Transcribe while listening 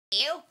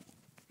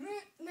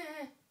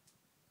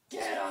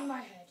on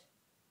my head.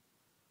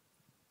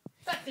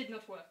 That did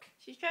not work.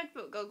 She's trying to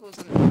put goggles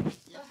on her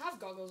face. I have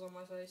goggles on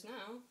my face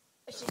now.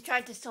 She's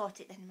trying to sort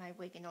it, then my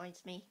wig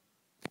annoys me.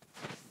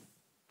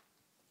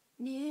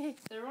 Yeah.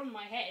 They're on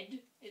my head.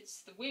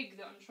 It's the wig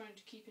that I'm trying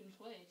to keep in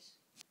place.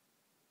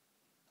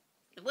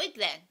 The wig,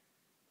 then?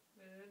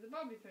 The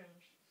bobby pins.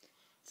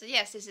 So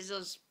yes, this is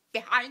us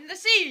behind the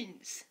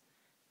scenes.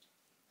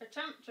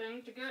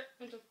 Attempting to get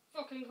into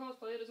fucking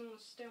cosplay that doesn't want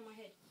to stay on my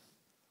head.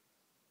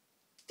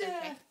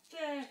 Okay.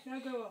 There, now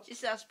go up. She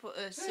still has to put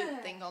a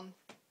suit thing on.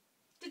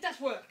 Did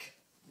that work?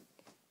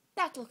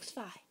 That looks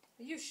fine.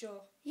 Are you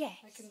sure? Yes.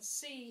 I can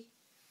see.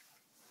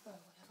 Oh,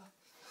 whatever.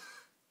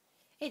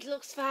 It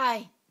looks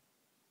fine.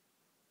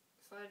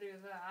 If I do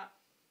that.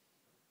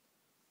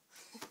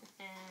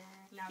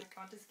 Now it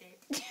can't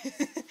escape.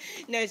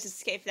 No, it's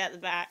escaped out the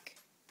back.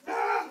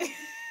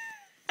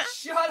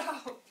 Shut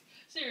up!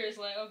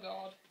 Seriously, oh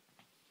god.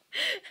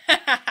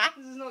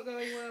 This is not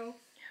going well.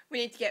 We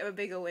need to get a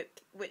bigger wig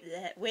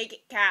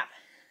cap.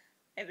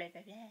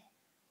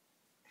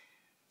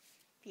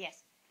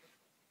 Yes.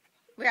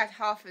 We had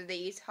half of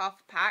these,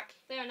 half a pack.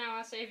 They are now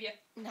our saviour.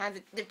 Now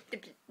the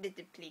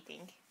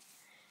depleting.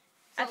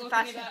 Stop That's looking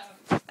fashion.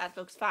 at them. That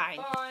looks fine.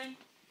 Fine.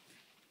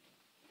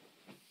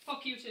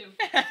 Fuck you too.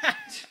 Get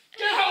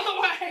out of the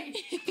way!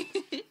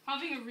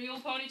 Having a real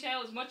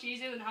ponytail is much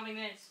easier than having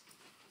this.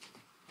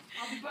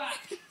 I'll be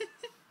back.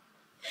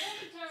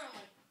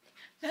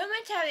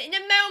 Momentarily, in a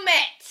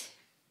moment!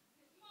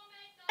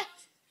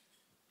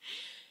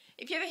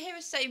 If you ever hear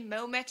us say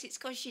moment, it's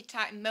because you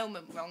typed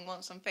moment wrong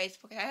once on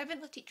Facebook and I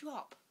haven't let it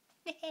drop.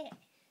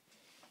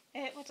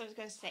 What I was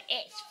going to say,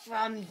 it's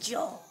from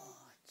George.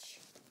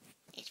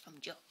 It's from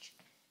George.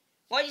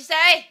 What did you say?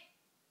 I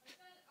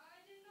said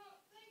I did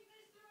not think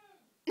this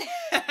through.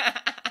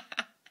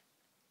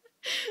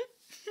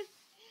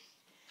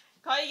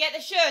 Can't you get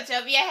the shirt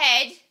over your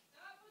head?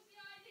 That was the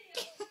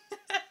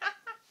idea.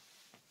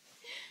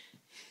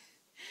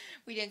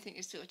 We didn't think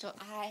this through at all.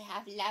 I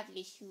have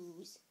lovely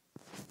shoes.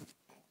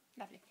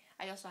 Lovely.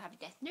 I also have a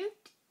Death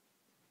Note.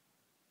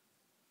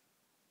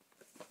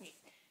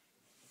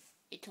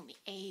 It took me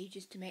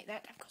ages to make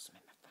that. I've got some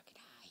in my fucking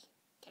eye.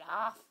 Get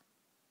off.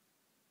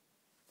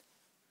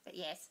 But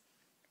yes.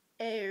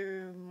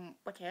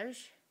 What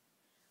else?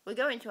 We're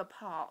going to a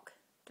park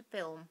to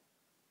film.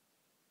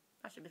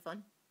 That should be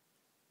fun.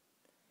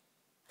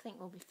 I think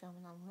we'll be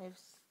filming on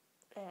Liv's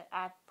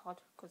iPod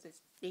because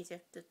it's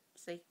easier to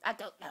see. I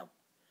don't know.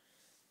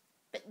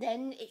 But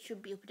then it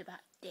should be up in about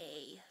a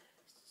day.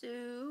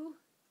 So,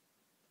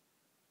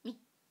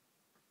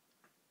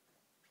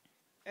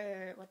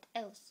 what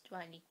else do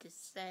I need to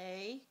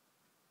say?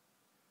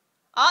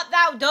 Art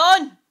thou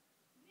done?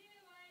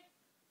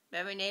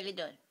 Very nearly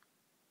done.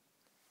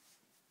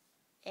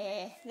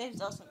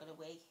 Liv's also got a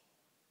wig.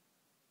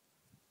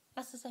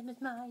 That's the same as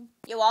mine.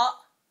 You what?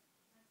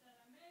 I said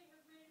I may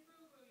have made a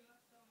boo-boo. You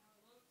have to tell me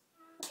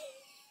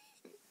how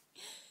it looks.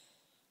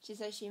 She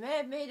says she may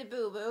have made a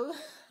boo-boo.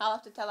 I'll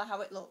have to tell her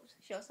how it looks.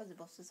 She also has a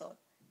busters on.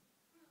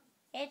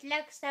 It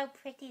looks so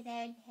pretty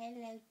then.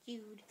 Hello,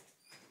 Jude.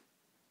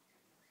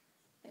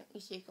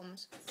 Here she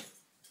comes.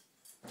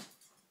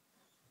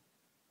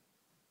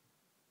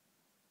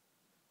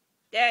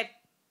 Dead.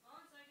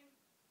 1 second.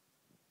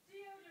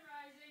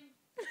 Deodorizing.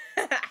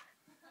 It's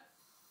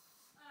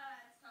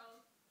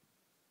cold.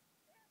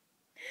 So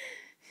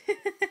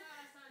dead.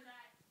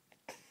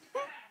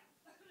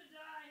 I'm gonna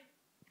die.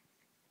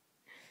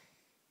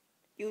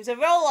 Use a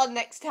roll-on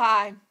next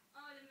time. Oh,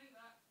 I didn't think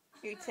that.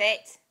 You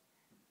tit.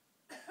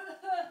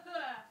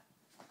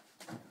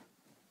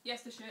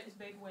 Yes, the shirt is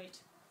big. Wait.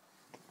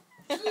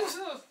 Okay, let's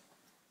do it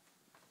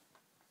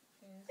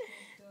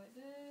like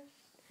this.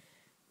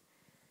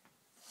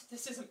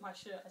 This isn't my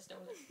shirt. I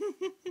stole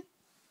it.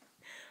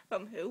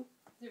 From who?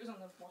 It was on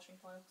the washing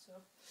pile, so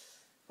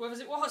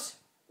whoever's it was.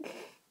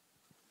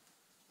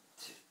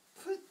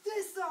 Put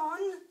this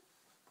on.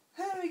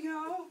 There we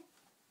go.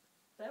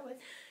 Bear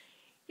with.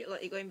 You look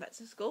like you're going back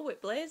to school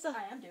with blazer.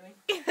 I am doing.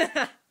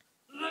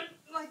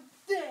 Like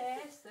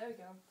this. There we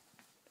go.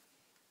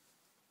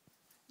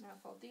 Now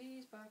fold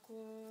these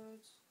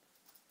backwards.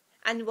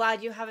 And why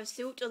do you have a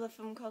suit other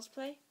from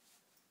cosplay?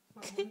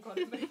 My mum got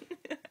it me.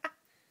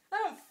 I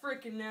don't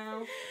freaking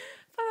know.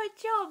 For a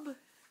job.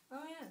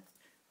 Oh yeah.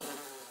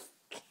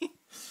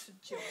 It's a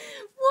job.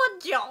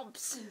 What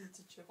jobs? It's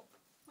a job.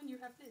 When you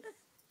have this.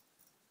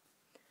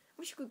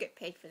 Wish you could get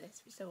paid for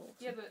this. It's so awesome.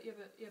 Yeah, but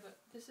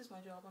this is my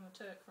job. I'm a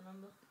Turk,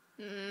 remember?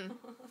 Mm.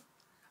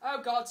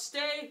 Oh God,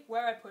 stay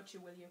where I put you,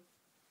 will you?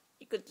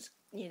 You could just,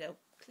 you know,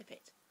 clip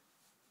it.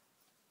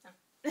 No.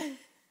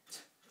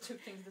 Do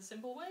things the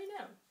simple way?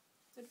 No.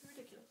 It'd be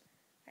ridiculous.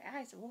 My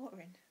eyes are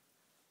watering.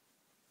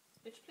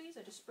 Bitch, please,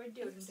 I just sprayed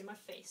deodorant in my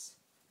face.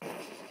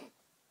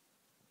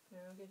 Now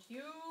I'll get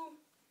you.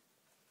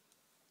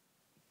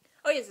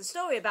 Oh, yes, a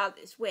story about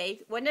this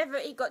wig. Whenever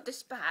it got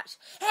dispatched,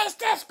 it's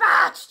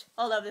dispatched!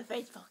 All over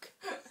Facebook.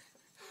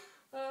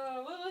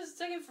 Well, it was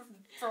taking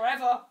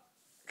forever.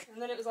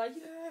 And then it was like,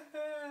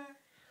 yeah.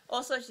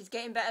 Also, she's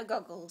getting better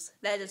goggles.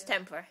 They're just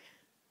temporary.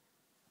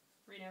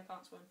 Reno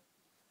can't swim.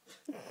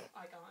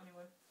 I can't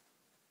anyway.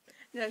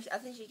 No, I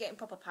think she's getting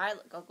proper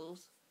pilot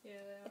goggles.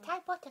 Yeah. A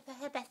Harry Potter for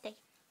her birthday.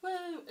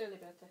 Well, early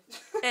birthday.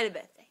 Early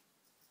birthday.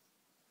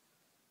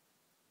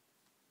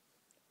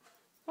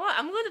 What?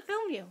 I'm going to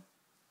film you.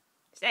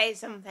 Say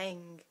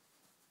something.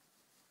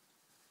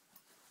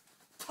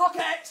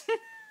 Pocket!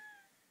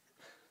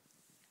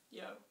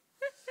 Yo.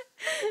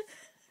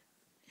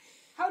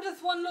 How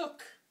doth one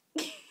look?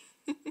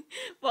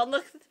 Well,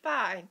 look at the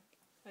spine.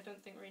 I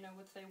don't think Reno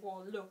would say,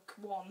 well, look,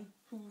 one.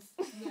 Who's...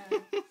 No.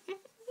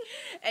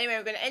 Anyway,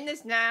 we're going to end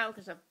this now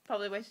because I've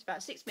probably wasted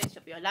about 6 minutes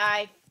of your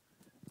life.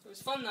 It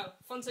was fun, though.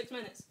 Fun 6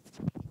 minutes.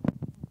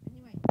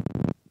 Anyway.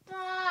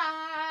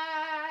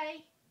 Bye.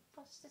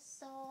 Foster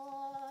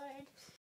Sword.